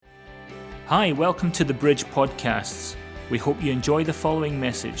Hi, welcome to the Bridge Podcasts. We hope you enjoy the following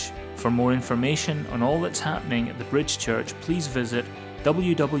message. For more information on all that's happening at the Bridge Church, please visit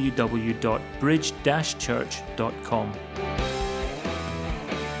www.bridge-church.com.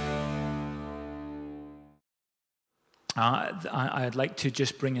 I'd like to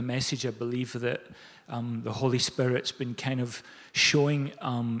just bring a message. I believe that the Holy Spirit's been kind of showing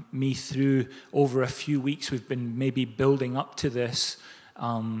me through over a few weeks. We've been maybe building up to this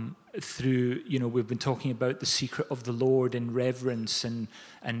we've been talking about the secret of the Lord and reverence and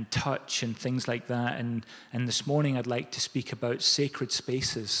touch and things like that. And this morning I'd like to speak about sacred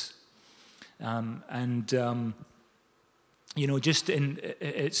spaces.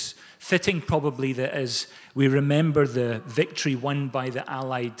 It's fitting probably that as we remember the victory won by the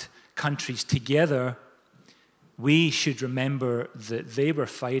Allied countries together, we should remember that they were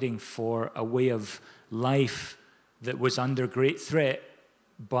fighting for a way of life that was under great threat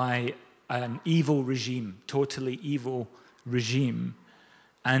by an evil regime, totally evil regime.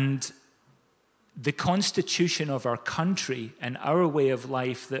 And the constitution of our country and our way of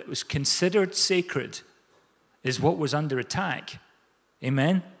life that was considered sacred is what was under attack.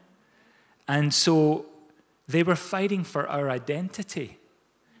 Amen? And so they were fighting for our identity.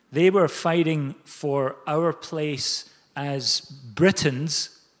 They were fighting for our place as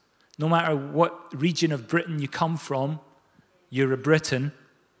Britons. No matter what region of Britain you come from, you're a Briton,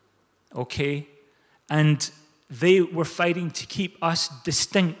 okay? And they were fighting to keep us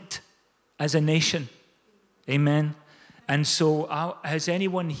distinct as a nation. Amen? And so has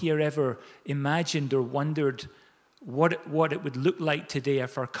anyone here ever imagined or wondered what it would look like today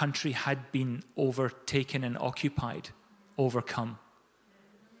if our country had been overtaken and occupied, overcome?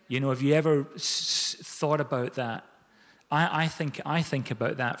 You know, have you ever thought about that? I think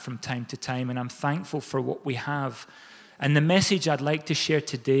about that from time to time, and I'm thankful for what we have. And the message I'd like to share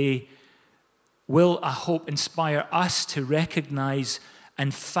today will, I hope, inspire us to recognize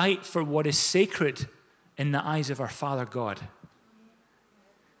and fight for what is sacred in the eyes of our Father God.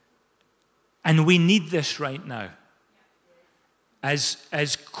 And we need this right now. As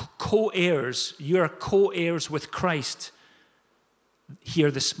co-heirs, you are co-heirs with Christ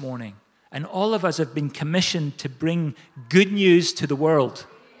here this morning. And all of us have been commissioned to bring good news to the world.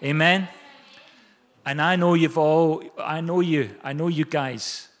 Amen? And I know you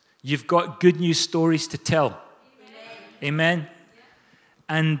guys. You've got good news stories to tell. Amen?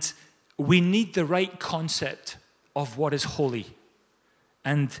 And we need the right concept of what is holy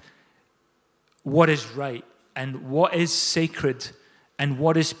and what is right and what is sacred and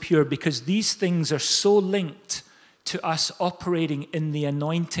what is pure, because these things are so linked to us operating in the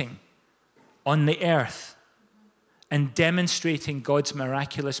anointing on the earth and demonstrating God's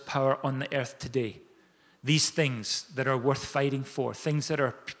miraculous power on the earth today. These things that are worth fighting for, things that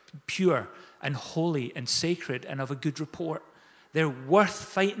are pure and holy and sacred and of a good report, they're worth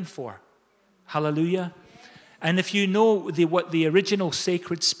fighting for. Hallelujah. And if you know what the original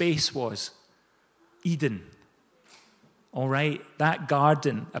sacred space was, Eden. All right, that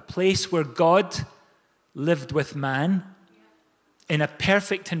garden, a place where God lived with man in a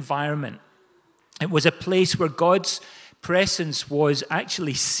perfect environment. It was a place where God's presence was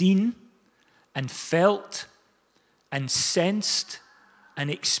actually seen and felt and sensed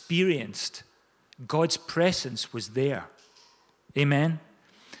and experienced. God's presence was there. Amen?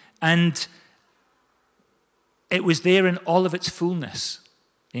 And it was there in all of its fullness.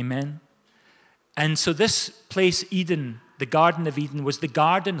 Amen? And so this place, Eden, the Garden of Eden, was the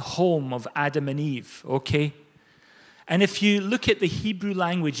garden home of Adam and Eve, okay? And if you look at the Hebrew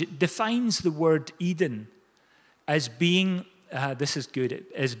language, it defines the word Eden as being,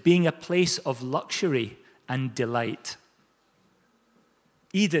 as being a place of luxury and delight.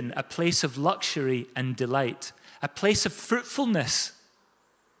 Eden, a place of luxury and delight, a place of fruitfulness.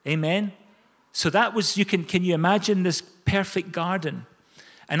 Amen? So that was, can you imagine this perfect garden?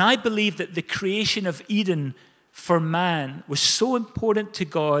 And I believe that the creation of Eden for man was so important to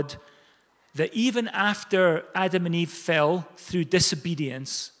God that even after Adam and Eve fell through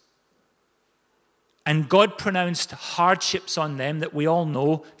disobedience, and God pronounced hardships on them that we all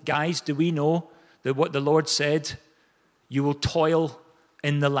know. Guys, do we know that what the Lord said? You will toil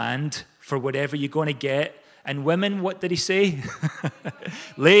in the land for whatever you're going to get. And women, what did he say?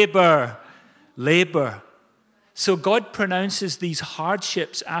 Labor. So God pronounces these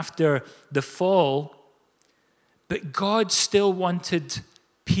hardships after the fall, but God still wanted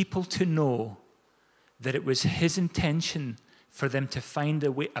people to know that it was his intention for them to find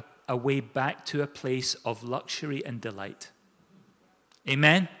a way back to a place of luxury and delight.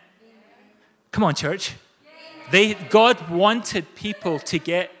 Amen? Come on, church. God wanted people to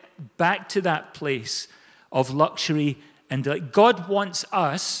get back to that place of luxury and delight. God wants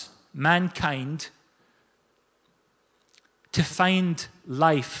us, mankind, to find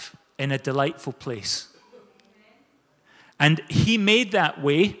life in a delightful place. And he made that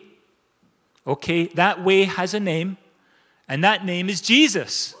way. Okay, that way has a name, and that name is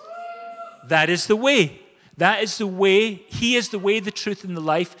Jesus. That is the way. That is the way. He is the way, the truth, and the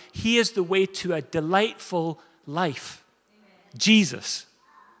life. He is the way to a delightful life. Amen. Jesus.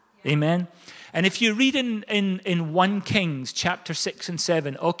 Yeah. Amen. And if you read in 1 Kings chapter 6 and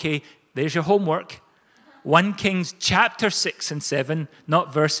 7, okay, there's your homework. 1 Kings chapter 6 and 7,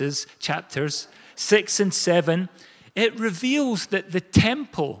 not verses, chapters 6 and 7, it reveals that the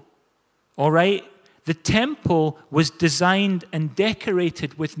temple, all right, the temple was designed and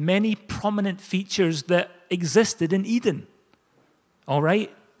decorated with many prominent features that existed in Eden. All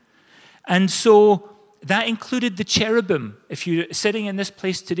right? And so that included the cherubim. If you're sitting in this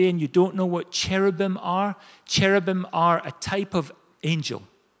place today and you don't know what cherubim are a type of angel,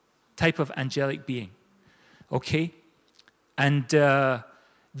 type of angelic being. Okay? And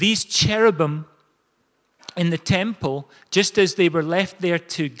these cherubim in the temple, just as they were left there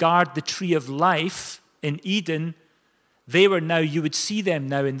to guard the tree of life in Eden, they were now, you would see them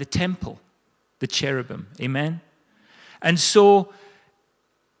now in the temple, the cherubim. Amen? And so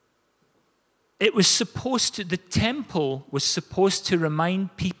it was supposed to, the temple was supposed to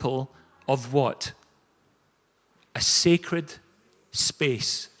remind people of what? A sacred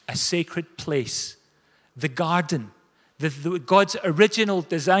space, a sacred place, the garden, God's original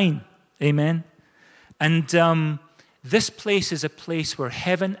design. Amen? And this place is a place where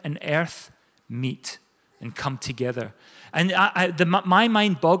heaven and earth meet and come together. And my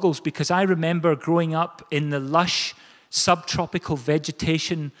mind boggles because I remember growing up in the lush subtropical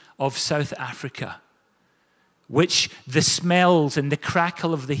vegetation of South Africa, which the smells and the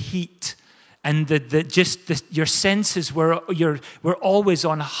crackle of the heat and your senses were always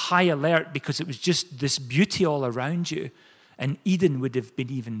on high alert because it was just this beauty all around you. And Eden would have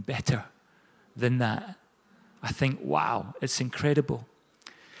been even better than that. I think, wow, it's incredible.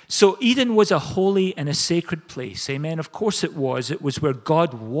 So Eden was a holy and a sacred place. Amen. Of course it was. It was where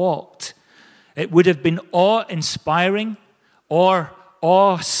God walked. It would have been awe-inspiring or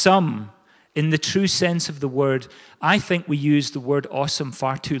awesome in the true sense of the word. I think we use the word awesome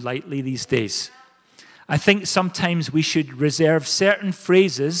far too lightly these days. I think sometimes we should reserve certain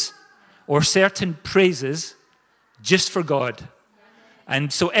phrases or certain praises just for God.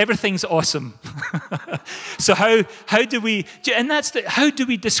 And so everything's awesome. So how do we, and how do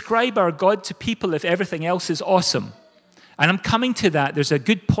we describe our God to people if everything else is awesome? And I'm coming to that. There's a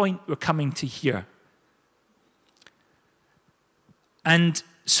good point we're coming to here. And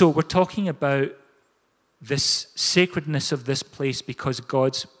so we're talking about this sacredness of this place because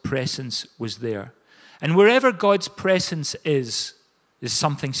God's presence was there. And wherever God's presence is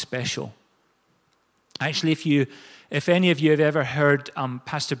something special. Actually, if any of you have ever heard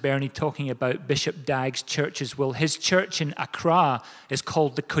Pastor Bernie talking about Bishop Dagg's churches, well, his church in Accra is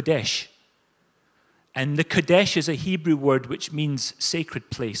called the Kodesh. And the Kodesh is a Hebrew word which means sacred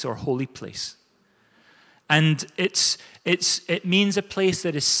place or holy place. And it means a place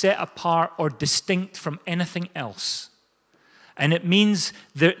that is set apart or distinct from anything else. And it means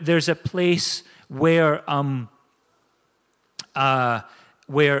there's a place where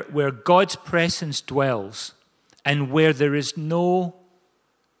God's presence dwells. And where there's no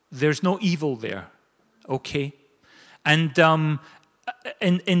evil there, okay? And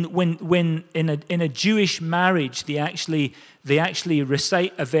when in a Jewish marriage, they actually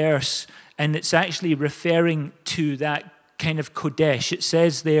recite a verse, and it's actually referring to that kind of Kodesh. It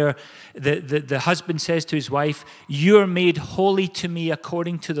says there, the husband says to his wife, "You're made holy to me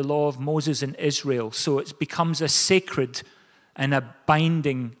according to the law of Moses in Israel." So it becomes a sacred and a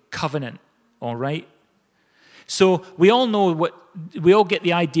binding covenant. All right. So we all get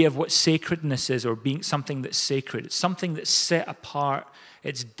the idea of what sacredness is, or being something that's sacred. It's something that's set apart.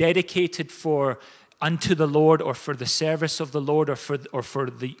 It's dedicated unto the Lord, or for the service of the Lord, or for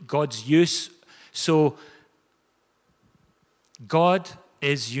God's use. So God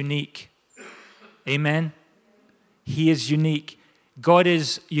is unique. Amen. He is unique. God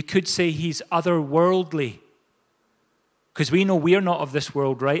is, you could say, he's otherworldly. Because we know we're not of this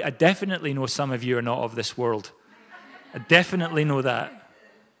world, right? I definitely know some of you are not of this world. I definitely know that.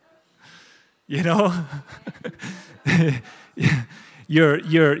 You know? your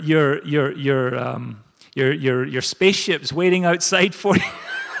spaceship's waiting outside for you.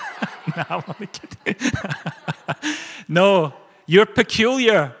 No, I'm only kidding. No, you're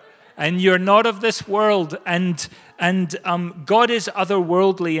peculiar And you're not of this world. And God is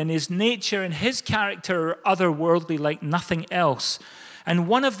otherworldly, and his nature and his character are otherworldly like nothing else. And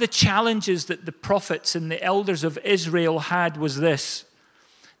one of the challenges that the prophets and the elders of Israel had was this.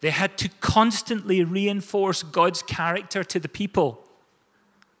 They had to constantly reinforce God's character to the people.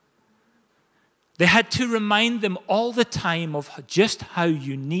 They had to remind them all the time of just how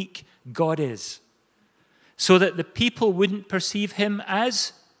unique God is, so that the people wouldn't perceive him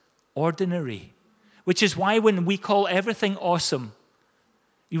as ordinary. Which is why when we call everything awesome,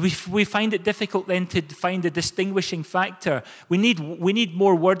 we find it difficult then to find a distinguishing factor. We need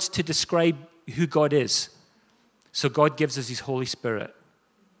more words to describe who God is. So God gives us his Holy Spirit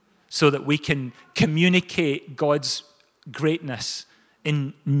so that we can communicate God's greatness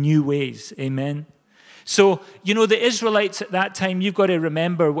in new ways. Amen. So, the Israelites at that time, you've got to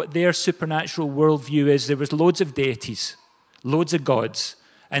remember what their supernatural worldview is. There was loads of deities, loads of gods.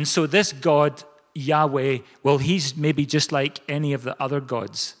 And so this God, Yahweh, well, he's maybe just like any of the other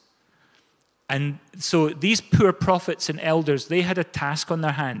gods. And so these poor prophets and elders, they had a task on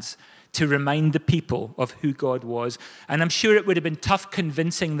their hands to remind the people of who God was. And I'm sure it would have been tough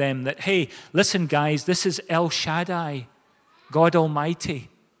convincing them that, hey, listen, guys, this is El Shaddai, God Almighty.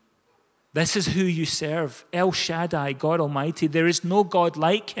 This is who you serve, El Shaddai, God Almighty. There is no God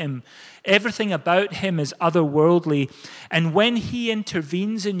like him. Everything about him is otherworldly. And when he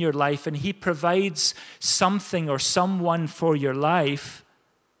intervenes in your life and he provides something or someone for your life,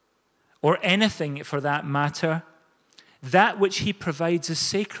 or anything for that matter, that which he provides is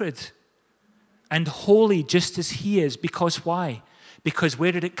sacred and holy just as he is. Because why? Because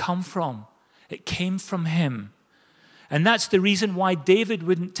where did it come from? It came from him. And that's the reason why David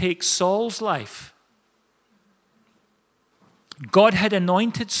wouldn't take Saul's life. God had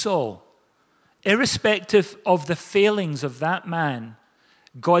anointed Saul. Irrespective of the failings of that man,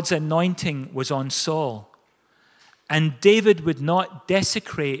 God's anointing was on Saul. And David would not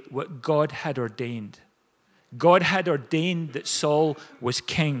desecrate what God had ordained. God had ordained that Saul was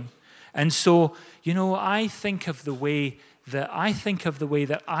king. And so, I think of the way that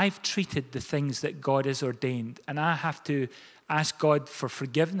I've treated the things that God has ordained. And I have to ask God for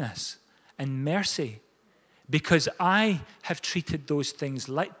forgiveness and mercy because I have treated those things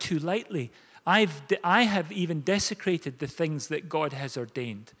too lightly. I have even desecrated the things that God has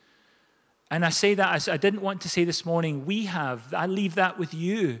ordained. And I say that as I didn't want to say this morning, we have. I leave that with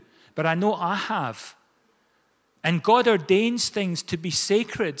you. But I know I have. And God ordains things to be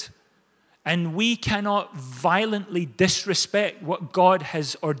sacred. And we cannot violently disrespect what God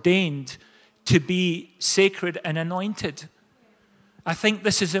has ordained to be sacred and anointed. I think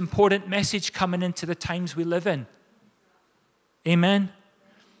this is an important message coming into the times we live in. Amen.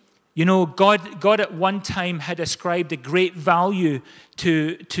 God at one time had ascribed a great value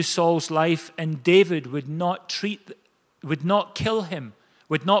to Saul's life, and David would not kill him,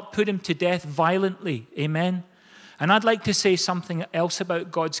 would not put him to death violently. Amen. And I'd like to say something else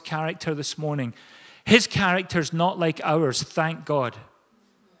about God's character this morning. His character is not like ours, thank God.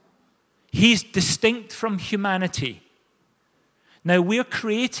 He's distinct from humanity. Now, we're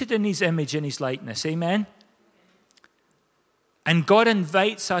created in his image and his likeness. Amen. And God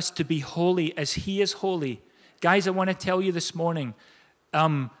invites us to be holy as he is holy. Guys, I want to tell you this morning,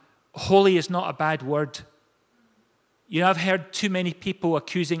 holy is not a bad word. I've heard too many people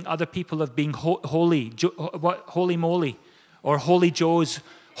accusing other people of being holy, holy moly, or holy joes.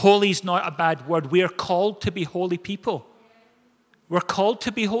 Holy is not a bad word. We are called to be holy people. We're called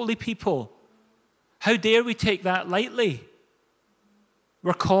to be holy people. How dare we take that lightly?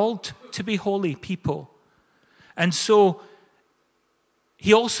 We're called to be holy people. And so,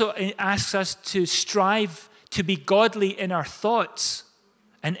 he also asks us to strive to be godly in our thoughts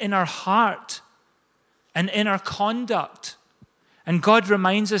and in our heart and in our conduct. And God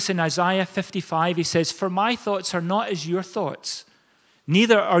reminds us in Isaiah 55, he says, "For my thoughts are not as your thoughts,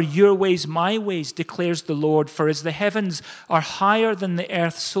 neither are your ways my ways, declares the Lord. For as the heavens are higher than the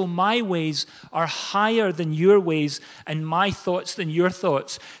earth, so my ways are higher than your ways, and my thoughts than your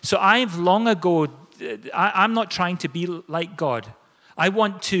thoughts." So I'm not trying to be like God. I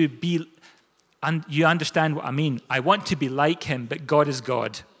want to be, and you understand what I mean. I want to be like him, but God is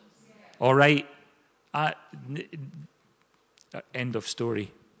God. All right? End of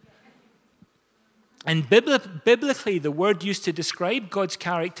story. And biblically, the word used to describe God's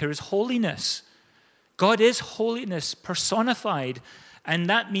character is holiness. God is holiness personified, and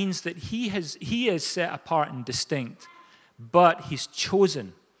that means that he is set apart and distinct, but he's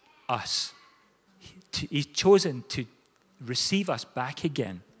chosen us. He's chosen to receive us back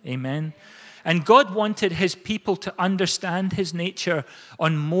again. Amen. And God wanted his people to understand his nature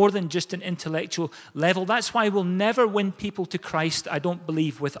on more than just an intellectual level. That's why we'll never win people to Christ, I don't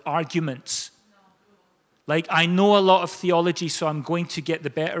believe, with arguments. Like, I know a lot of theology, so I'm going to get the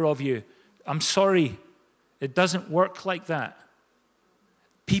better of you. I'm sorry. It doesn't work like that.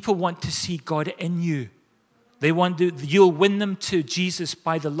 People want to see God in you. You'll win them to Jesus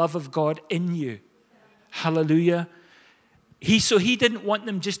by the love of God in you. Hallelujah. So he didn't want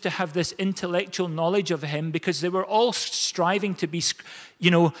them just to have this intellectual knowledge of him, because they were all striving to be,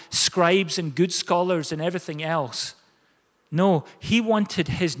 scribes and good scholars and everything else. No, he wanted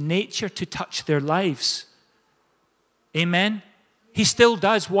his nature to touch their lives. Amen? He still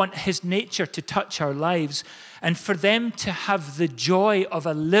does want his nature to touch our lives, and for them to have the joy of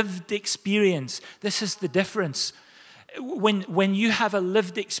a lived experience. This is the difference. When you have a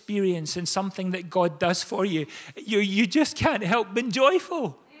lived experience in something that God does for you, you just can't help being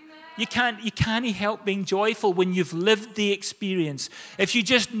joyful. Amen. You can't help being joyful when you've lived the experience. If you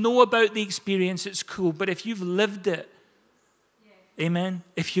just know about the experience, it's cool. But if you've lived it, amen,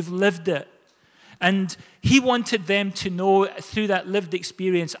 if you've lived it. And he wanted them to know through that lived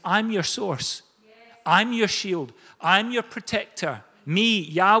experience, I'm your source. I'm your shield. I'm your protector. Me,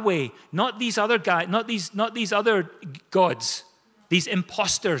 Yahweh, not these other guys, not these other gods, these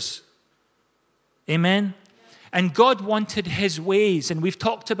imposters. Amen? And God wanted his ways, and we've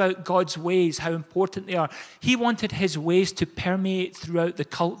talked about God's ways, how important they are. He wanted his ways to permeate throughout the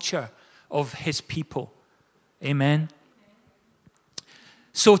culture of his people. Amen?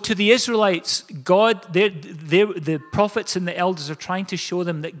 So to the Israelites, God, the prophets and the elders are trying to show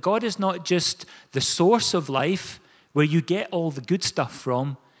them that God is not just the source of life, where you get all the good stuff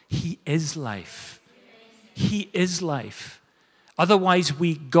from. He is life. He is life. Otherwise,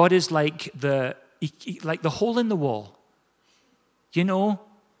 God is like the hole in the wall.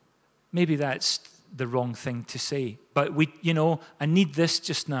 Maybe that's the wrong thing to say, but I need this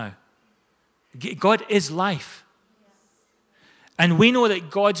just now. God is life. And we know that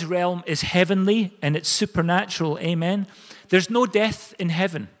God's realm is heavenly and it's supernatural. Amen. There's no death in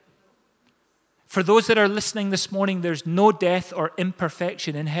heaven. For those that are listening this morning, there's no death or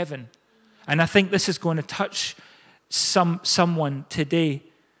imperfection in heaven. And I think this is going to touch someone today.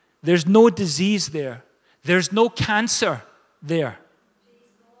 There's no disease there. There's no cancer there.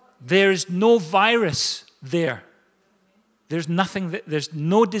 There's no virus there. There's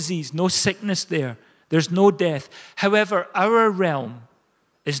no disease, no sickness there. There's no death. However, our realm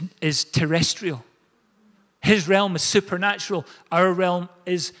is terrestrial. His realm is supernatural. Our realm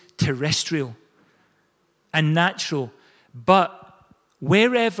is terrestrial and natural. But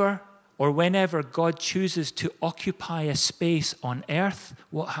wherever or whenever God chooses to occupy a space on earth,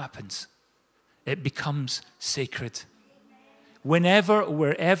 what happens? It becomes sacred.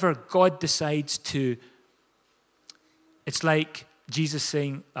 Wherever God decides to, it's like Jesus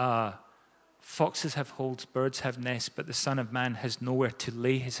saying, foxes have holes, birds have nests, but the Son of Man has nowhere to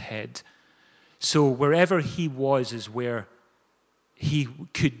lay his head. So wherever he was is where he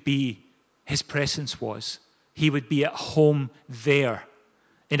could be, his presence was. He would be at home there,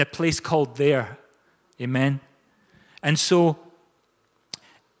 in a place called there. Amen? And so,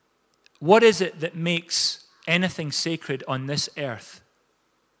 what is it that makes anything sacred on this earth?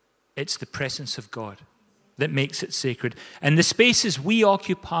 It's the presence of God that makes it sacred. And the spaces we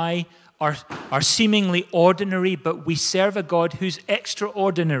occupy are seemingly ordinary, but we serve a God who's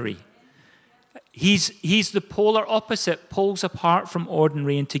extraordinary. He's the polar opposite, poles apart from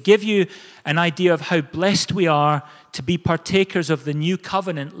ordinary. And to give you an idea of how blessed we are to be partakers of the new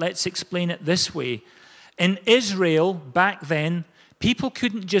covenant, let's explain it this way. In Israel, back then, people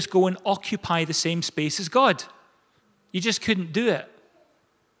couldn't just go and occupy the same space as God. You just couldn't do it.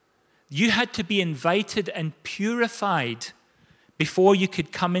 You had to be invited and purified before you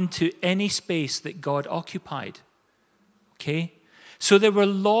could come into any space that God occupied. Okay? So there were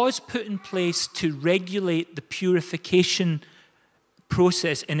laws put in place to regulate the purification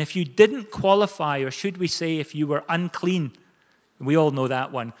process. And if you didn't qualify, or should we say if you were unclean, we all know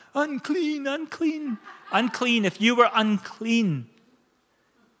that one. Unclean, unclean, unclean. If you were unclean,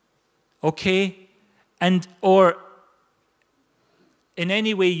 okay, or in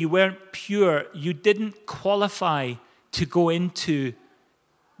any way you weren't pure, you didn't qualify to go into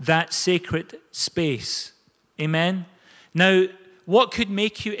that sacred space. Amen? Now, what could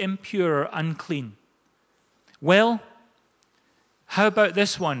make you impure or unclean? Well, how about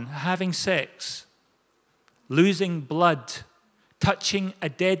this one? Having sex, losing blood, touching a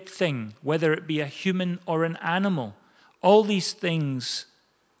dead thing, whether it be a human or an animal. All these things,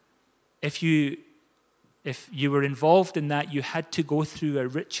 if you if you were involved in that, you had to go through a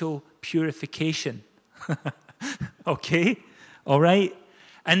ritual purification. Okay? All right?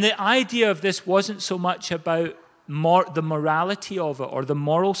 And the idea of this wasn't so much about the morality of it or the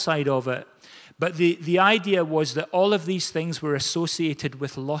moral side of it, but the idea was that all of these things were associated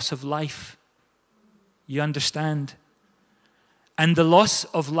with loss of life. You understand? And the loss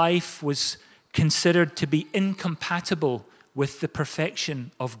of life was considered to be incompatible with the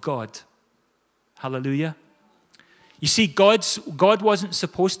perfection of God. Hallelujah. You see, God wasn't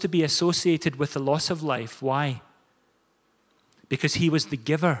supposed to be associated with the loss of life. Why? Because he was the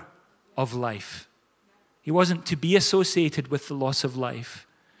giver of life. He wasn't to be associated with the loss of life.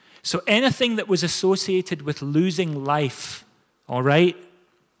 So anything that was associated with losing life, all right,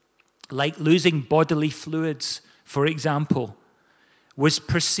 like losing bodily fluids, for example, was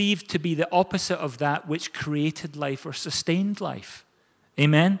perceived to be the opposite of that which created life or sustained life.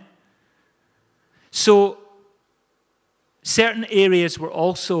 Amen? So certain areas were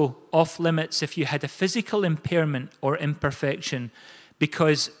also off limits if you had a physical impairment or imperfection,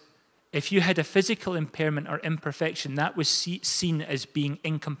 because if you had a physical impairment or imperfection, that was seen as being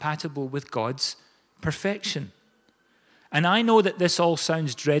incompatible with God's perfection. And I know that this all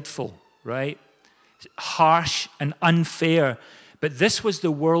sounds dreadful, right? Harsh and unfair, but this was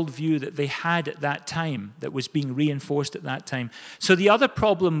the worldview that they had at that time that was being reinforced at that time. So the other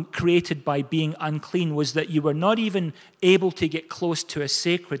problem created by being unclean was that you were not even able to get close to a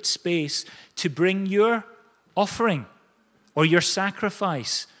sacred space to bring your offering or your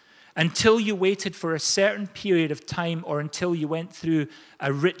sacrifice until you waited for a certain period of time or until you went through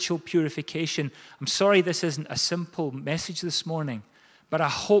a ritual purification. I'm sorry this isn't a simple message this morning, but I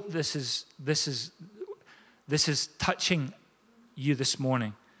hope this is touching you this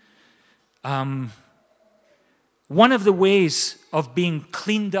morning. One of the ways of being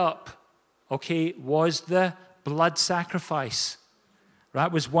cleaned up, okay, was the blood sacrifice.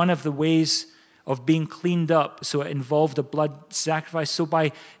 That was one of the ways of being cleaned up. So it involved a blood sacrifice. So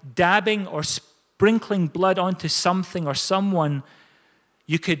by dabbing or sprinkling blood onto something or someone,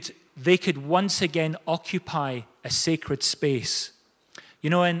 they could once again occupy a sacred space. You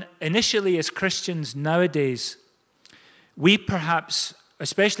know, and initially as Christians nowadays, we perhaps,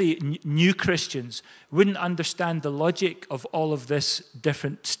 especially new Christians, wouldn't understand the logic of all of this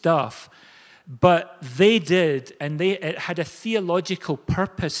different stuff. But they did, and it had a theological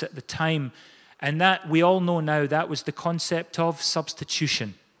purpose at the time. And that, we all know now, that was the concept of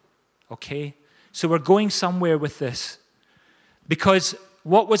substitution. Okay? So we're going somewhere with this. Because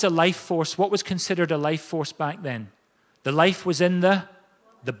what was a life force? What was considered a life force back then? The life was in the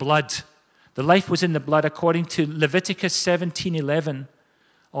blood. The life was in the blood according to Leviticus 17:11.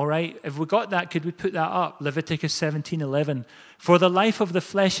 All right? If we got that, could we put that up? Leviticus 17:11. For the life of the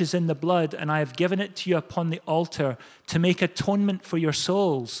flesh is in the blood, and I have given it to you upon the altar to make atonement for your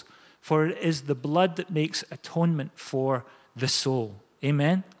souls. For it is the blood that makes atonement for the soul.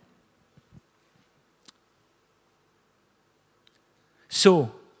 Amen?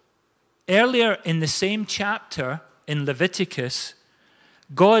 So, earlier in the same chapter in Leviticus,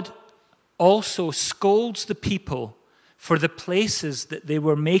 God also scolds the people for the places that they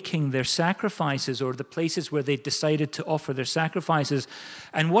were making their sacrifices, or the places where they decided to offer their sacrifices.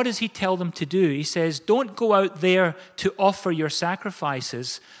 And what does he tell them to do? He says, don't go out there to offer your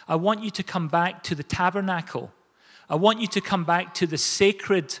sacrifices. I want you to come back to the tabernacle. I want you to come back to the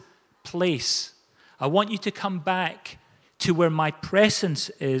sacred place. I want you to come back to where my presence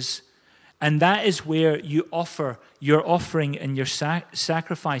is, and that is where you offer your offering and your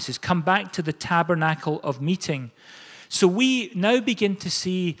sacrifices. Come back to the tabernacle of meeting. So we now begin to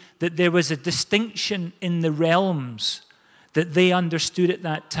see that there was a distinction in the realms that they understood at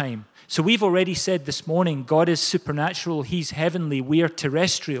that time. So we've already said this morning, God is supernatural, he's heavenly, we are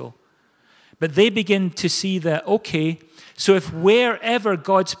terrestrial. But they begin to see that, okay, so if wherever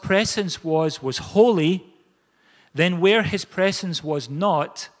God's presence was holy, then where his presence was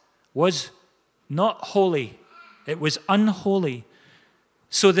not holy. It was unholy.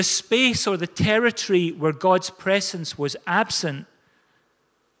 So the space or the territory where God's presence was absent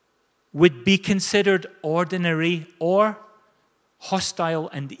would be considered ordinary or hostile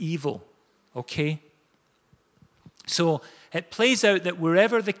and evil. Okay? So it plays out that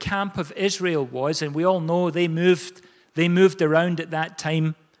wherever the camp of Israel was, and we all know they moved around at that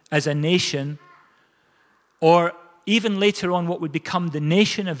time as a nation, or even later on what would become the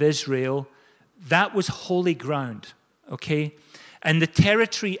nation of Israel, that was holy ground. Okay? And the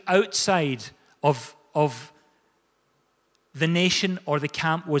territory outside of the nation or the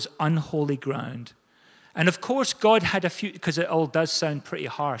camp was unholy ground. And of course, God had a future, because it all does sound pretty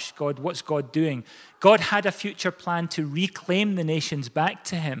harsh. God, what's God doing? God had a future plan to reclaim the nations back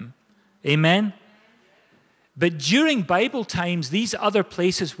to him. Amen? But during Bible times, these other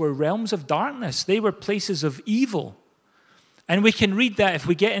places were realms of darkness. They were places of evil. And we can read that if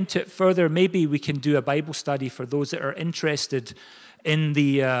we get into it further. Maybe we can do a Bible study for those that are interested in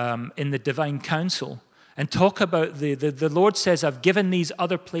the divine counsel and talk about the Lord says, I've given these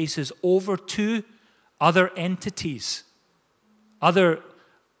other places over to other entities, I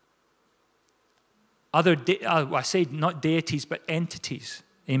say not deities, but entities.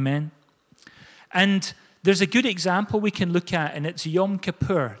 Amen. And there's a good example we can look at, and it's Yom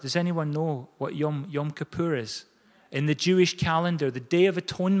Kippur. Does anyone know what Yom Kippur is? In the Jewish calendar, the Day of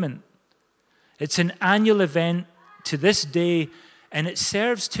Atonement. It's an annual event to this day, and it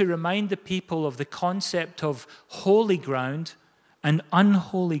serves to remind the people of the concept of holy ground and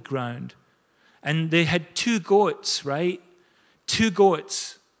unholy ground. And they had 2 goats, right? 2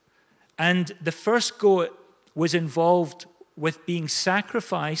 goats. And the first goat was involved with being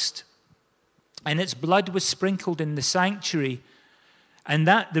sacrificed, and its blood was sprinkled in the sanctuary. And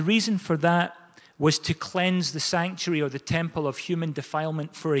the reason for that was to cleanse the sanctuary or the temple of human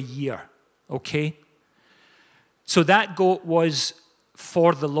defilement for a year. Okay? So that goat was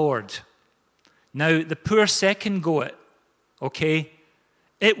for the Lord. Now, the poor second goat, okay,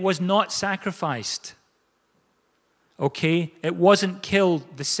 it was not sacrificed. Okay? It wasn't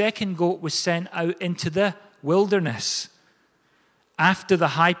killed. The second goat was sent out into the wilderness. After the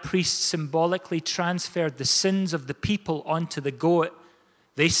high priest symbolically transferred the sins of the people onto the goat,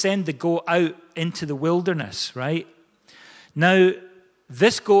 they send the goat out into the wilderness, right? Now,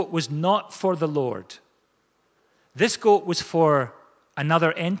 this goat was not for the Lord. This goat was for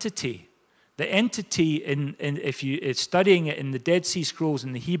another entity. The entity, if you're studying it in the Dead Sea Scrolls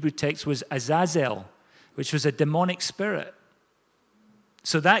in the Hebrew text, was Azazel, which was a demonic spirit.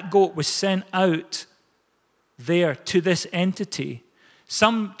 So that goat was sent out there to this entity.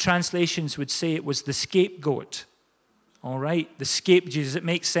 Some translations would say it was the scapegoat. All right? The does it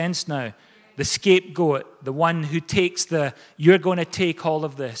make sense now? The scapegoat, the one who takes you're going to take all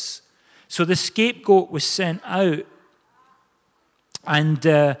of this. So the scapegoat was sent out.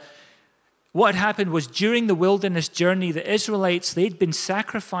 And what happened was during the wilderness journey, the Israelites, they'd been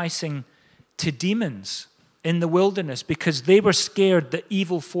sacrificing to demons in the wilderness because they were scared that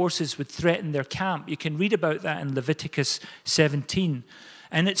evil forces would threaten their camp. You can read about that in Leviticus 17.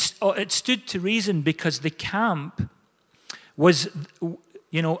 And it stood to reason because the camp was,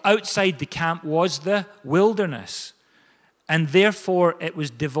 outside the camp was the wilderness. And therefore, it was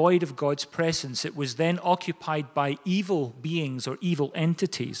devoid of God's presence. It was then occupied by evil beings or evil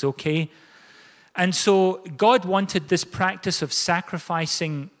entities, okay? And so God wanted this practice of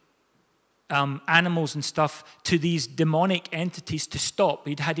sacrificing animals and stuff to these demonic entities to stop.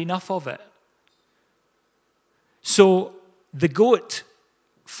 He'd had enough of it. So the goat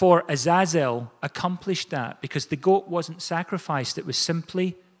for Azazel accomplished that because the goat wasn't sacrificed. It was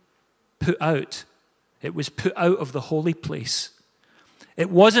simply put out. It was put out of the holy place. It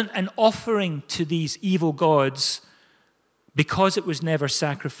wasn't an offering to these evil gods because it was never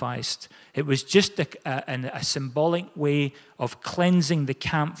sacrificed. It was just a symbolic way of cleansing the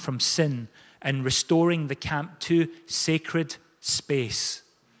camp from sin and restoring the camp to sacred space,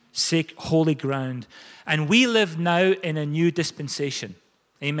 holy ground. And we live now in a new dispensation.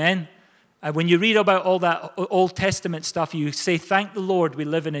 Amen? When you read about all that Old Testament stuff, you say, thank the Lord, we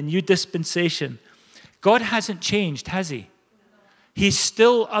live in a new dispensation. God hasn't changed, has he? He's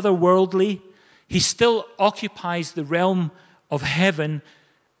still otherworldly. He still occupies the realm of heaven,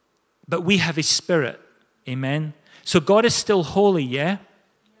 but we have his spirit. Amen? So God is still holy, yeah?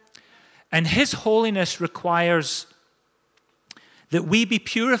 And his holiness requires that we be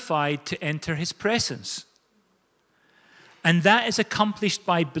purified to enter his presence. And that is accomplished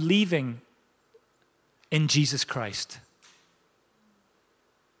by believing in Jesus Christ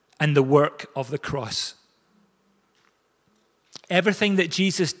and the work of the cross. Everything that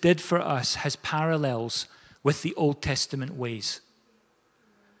Jesus did for us has parallels with the Old Testament ways.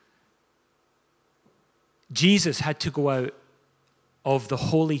 Jesus had to go out of the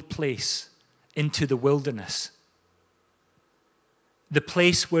holy place into the wilderness, the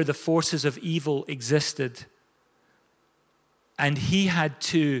place where the forces of evil existed. And he had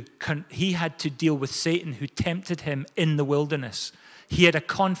to deal with Satan, who tempted him in the wilderness. He had a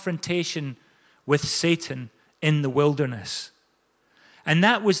confrontation with Satan in the wilderness. And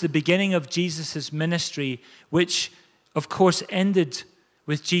that was the beginning of Jesus' ministry, which, of course, ended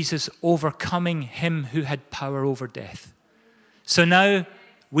with Jesus overcoming him who had power over death. So now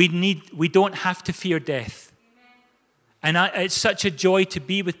We don't have to fear death. And it's such a joy to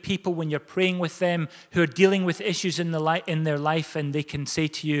be with people when you're praying with them who are dealing with issues in their life, and they can say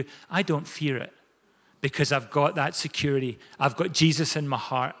to you, I don't fear it because I've got that security. I've got Jesus in my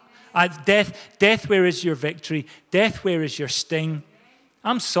heart. Death, where is your victory? Death, where is your sting?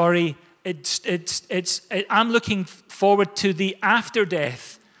 I'm sorry. I'm looking forward to the after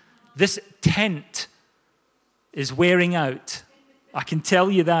death. This tent is wearing out. I can tell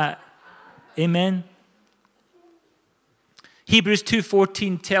you that. Amen. Hebrews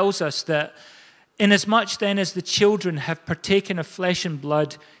 2:14 tells us that inasmuch then as the children have partaken of flesh and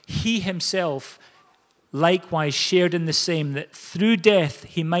blood, he himself likewise shared in the same, that through death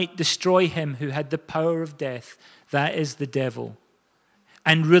he might destroy him who had the power of death, that is the devil,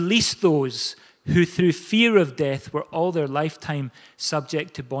 and release those who through fear of death were all their lifetime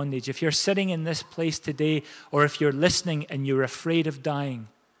subject to bondage. If you're sitting in this place today, or if you're listening and you're afraid of dying,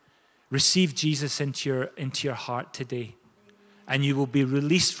 receive Jesus into your heart today, and you will be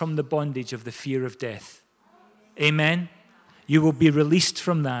released from the bondage of the fear of death. Amen? You will be released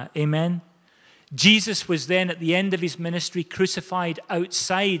from that. Amen? Jesus was then at the end of his ministry crucified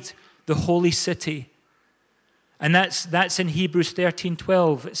outside the holy city. And that's in Hebrews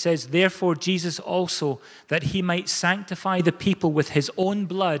 13:12. It says, therefore Jesus also, that he might sanctify the people with his own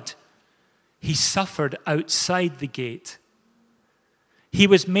blood, he suffered outside the gate. He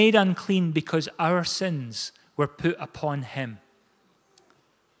was made unclean because our sins were put upon him.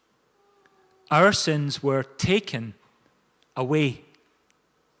 Our sins were taken away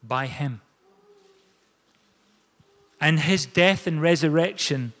by him. And his death and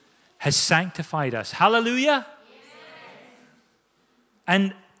resurrection has sanctified us. Hallelujah.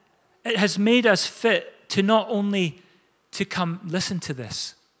 And it has made us fit to not only to come, listen to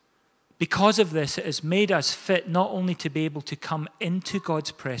this. Because of this, it has made us fit not only to be able to come into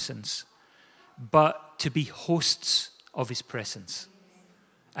God's presence, but to be hosts of his presence.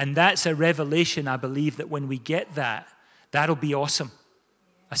 And that's a revelation, I believe, that when we get that, that'll be awesome.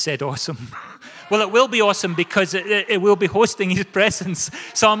 I said awesome. Well, it will be awesome because it will be hosting his presence.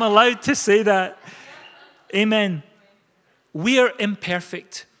 So I'm allowed to say that. Amen. We are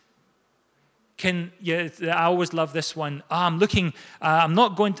imperfect. I always love this one. I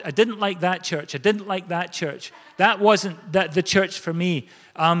didn't like that church. I didn't like that church. That wasn't the church for me.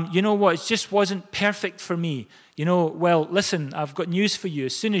 You know what? It just wasn't perfect for me. Well, listen, I've got news for you.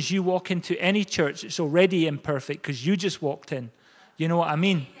 As soon as you walk into any church, it's already imperfect because you just walked in. You know what I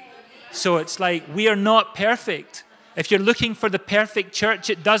mean? So it's like we are not perfect. If you're looking for the perfect church,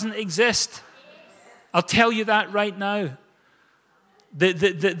 it doesn't exist. I'll tell you that right now. The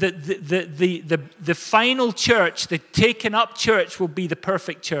final church, the taken up church, will be the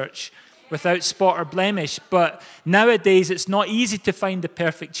perfect church without spot or blemish. But nowadays, it's not easy to find the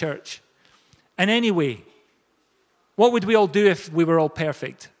perfect church. And anyway, what would we all do if we were all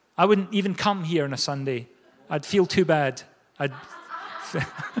perfect? I wouldn't even come here on a Sunday. I'd feel too bad.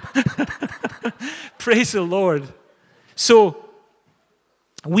 Praise the Lord. So,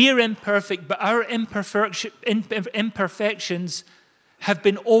 we are imperfect, but our imperfections have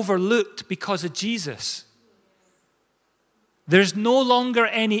been overlooked because of Jesus. There's no longer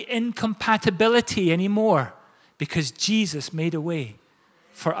any incompatibility anymore because Jesus made a way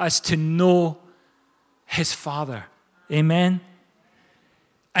for us to know his Father. Amen?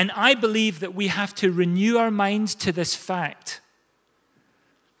 And I believe that we have to renew our minds to this fact.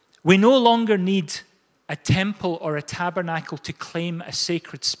 We no longer need a temple or a tabernacle to claim a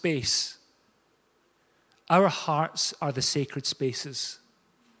sacred space. Our hearts are the sacred spaces.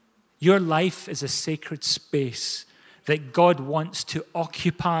 Your life is a sacred space that God wants to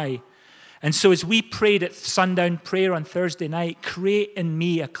occupy. And so as we prayed at sundown prayer on Thursday night, create in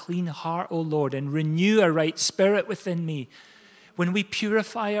me a clean heart, O Lord, and renew a right spirit within me. When we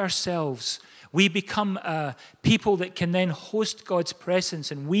purify ourselves, we become people that can then host God's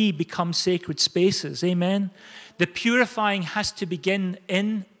presence, and we become sacred spaces. Amen? The purifying has to begin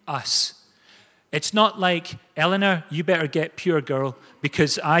in us. It's not like, Eleanor, you better get pure, girl,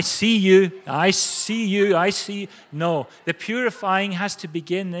 because I see you. No, the purifying has to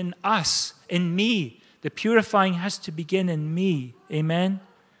begin in us, in me. The purifying has to begin in me. Amen?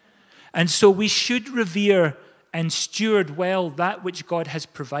 And so we should revere and steward well that which God has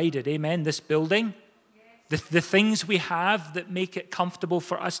provided. Amen? This building, the things we have that make it comfortable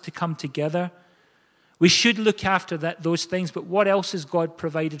for us to come together. We should look after those things, but what else has God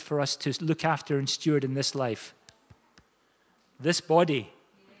provided for us to look after and steward in this life? This body,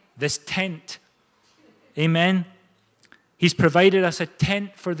 this tent. Amen? He's provided us a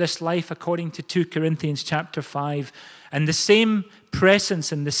tent for this life according to 2 Corinthians chapter 5. And the same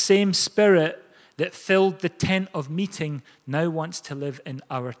presence and the same Spirit that filled the tent of meeting now wants to live in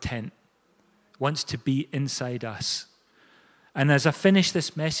our tent, wants to be inside us. And as I finish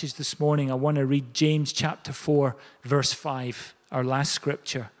this message this morning, I want to read James chapter 4, verse 5, our last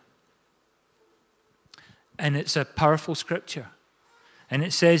scripture. And it's a powerful scripture. And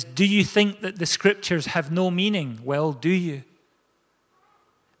it says, do you think that the scriptures have no meaning? Well, do you?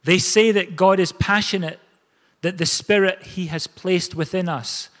 They say that God is passionate, that the Spirit He has placed within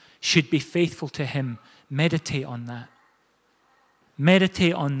us should be faithful to Him. Meditate on that.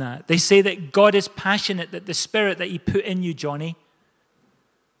 Meditate on that. They say that God is passionate, that the Spirit that He put in you, Johnny,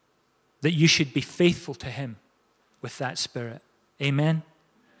 that you should be faithful to Him with that Spirit. Amen?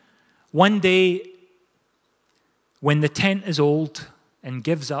 One day, when the tent is old and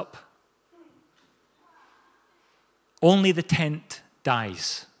gives up, only the tent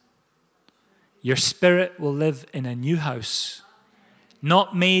dies. Your spirit will live in a new house,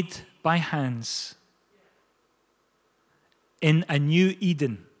 not made by hands, in a new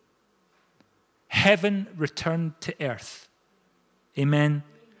Eden. Heaven returned to earth. Amen.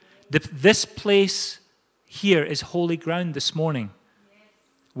 This place here is holy ground this morning.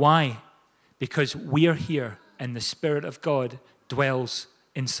 Why? Because we are here and the Spirit of God dwells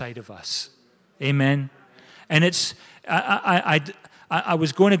inside of us. Amen. And it's, I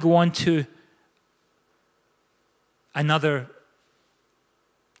was going to go on to another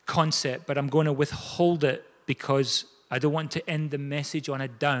concept, but I'm going to withhold it because I don't want to end the message on a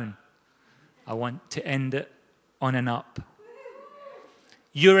down. I want to end it on an up.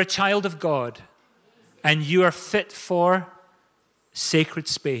 You're a child of God, and you are fit for sacred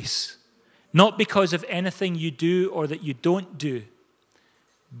space. Not because of anything you do or that you don't do,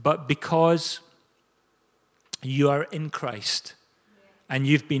 but because you are in Christ and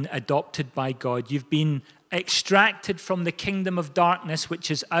you've been adopted by God. You've been extracted from the kingdom of darkness, which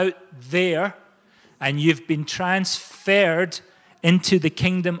is out there, and you've been transferred into the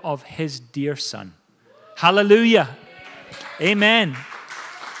kingdom of His dear Son. Hallelujah. Amen.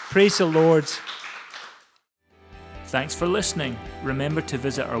 Praise the Lord. Thanks for listening. Remember to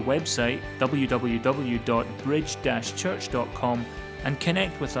visit our website, www.bridge-church.com, and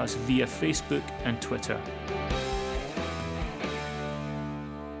connect with us via Facebook and Twitter.